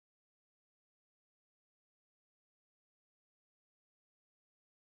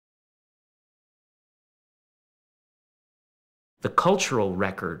The cultural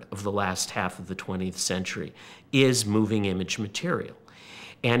record of the last half of the 20th century is moving image material.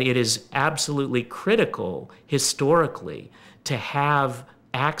 And it is absolutely critical historically to have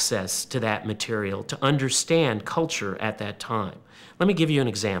access to that material to understand culture at that time. Let me give you an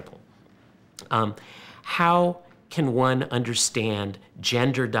example. How can one understand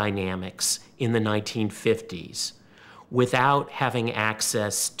gender dynamics in the 1950s without having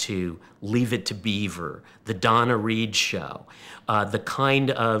access to Leave It to Beaver, the Donna Reed Show, the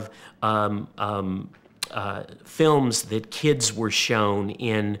kind of films that kids were shown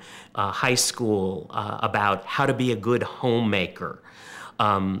in high school about how to be a good homemaker?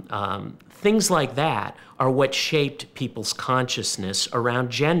 Things like that are what shaped people's consciousness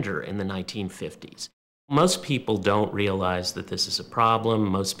around gender in the 1950s. Most people don't realize that this is a problem.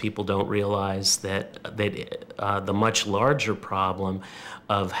 Most people don't realize that the much larger problem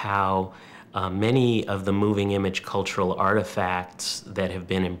of how many of the moving image cultural artifacts that have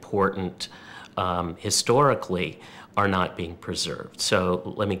been important historically are not being preserved.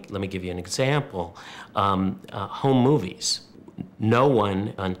 So let me give you an example. Home movies. No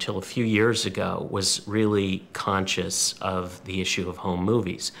one until a few years ago was really conscious of the issue of home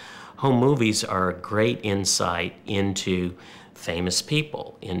movies. Home movies are a great insight into famous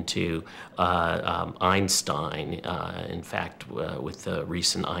people, into Einstein. In fact, with the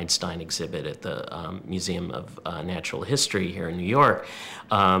recent Einstein exhibit at the Museum of Natural History here in New York,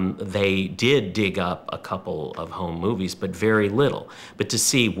 they did dig up a couple of home movies, but very little. But to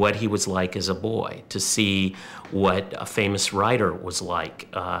see what he was like as a boy, to see what a famous writer was like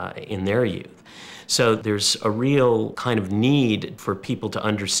in their youth. So there's a real kind of need for people to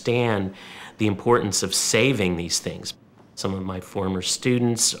understand the importance of saving these things. Some of my former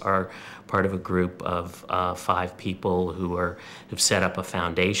students are part of a group of 5 people who have set up a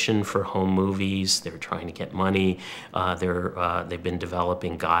foundation for home movies. They're trying to get money. They've been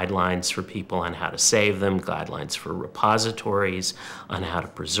developing guidelines for people on how to save them, guidelines for repositories on how to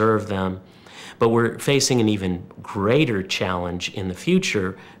preserve them. But we're facing an even greater challenge in the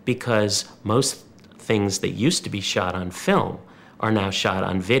future because most things that used to be shot on film are now shot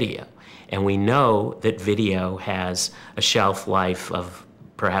on video. And we know that video has a shelf life of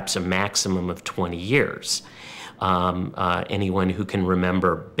perhaps a maximum of 20 years. Anyone who can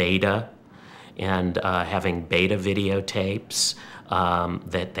remember Beta and having Beta videotapes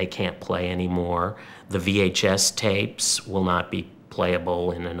that they can't play anymore. The VHS tapes will not be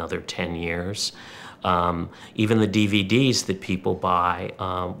playable in another 10 years. Even the DVDs that people buy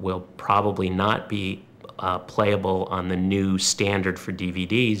will probably not be playable on the new standard for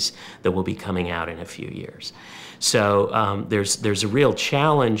DVDs that will be coming out in a few years. So there's a real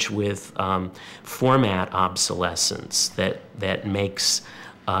challenge with format obsolescence that makes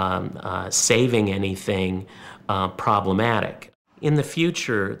saving anything problematic. In the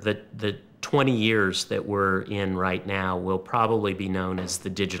future, the 20 years that we're in right now will probably be known as the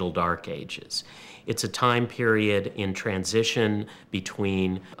digital dark ages. It's a time period in transition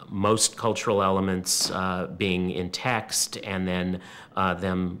between most cultural elements being in text and then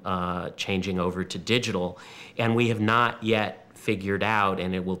them changing over to digital. And we have not yet figured out,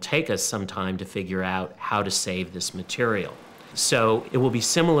 and it will take us some time to figure out how to save this material. So it will be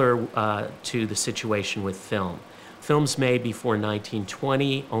similar to the situation with film. Films made before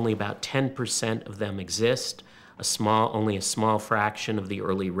 1920, only about 10% of them exist. Only a small fraction of the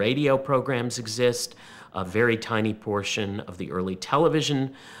early radio programs exist. A very tiny portion of the early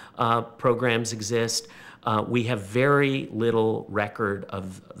television programs exist. We have very little record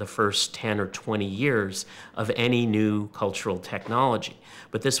of the first 10 or 20 years of any new cultural technology.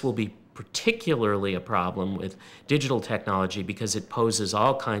 But this will be particularly a problem with digital technology because it poses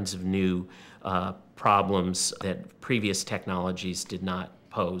all kinds of new problems that previous technologies did not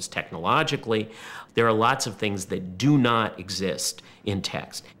pose technologically. There are lots of things that do not exist in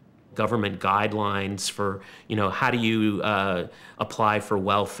text. Government guidelines for, how do you apply for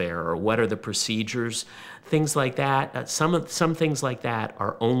welfare, or what are the procedures, things like that. Some things like that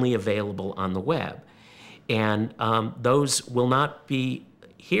are only available on the web. And those will not be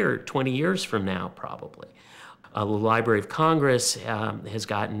here 20 years from now, probably. The Library of Congress has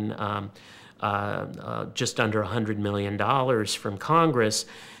gotten just under $100 million from Congress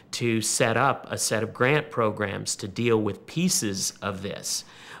to set up a set of grant programs to deal with pieces of this.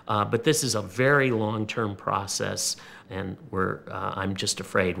 But this is a very long-term process, and I'm just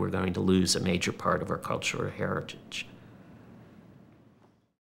afraid we're going to lose a major part of our cultural heritage.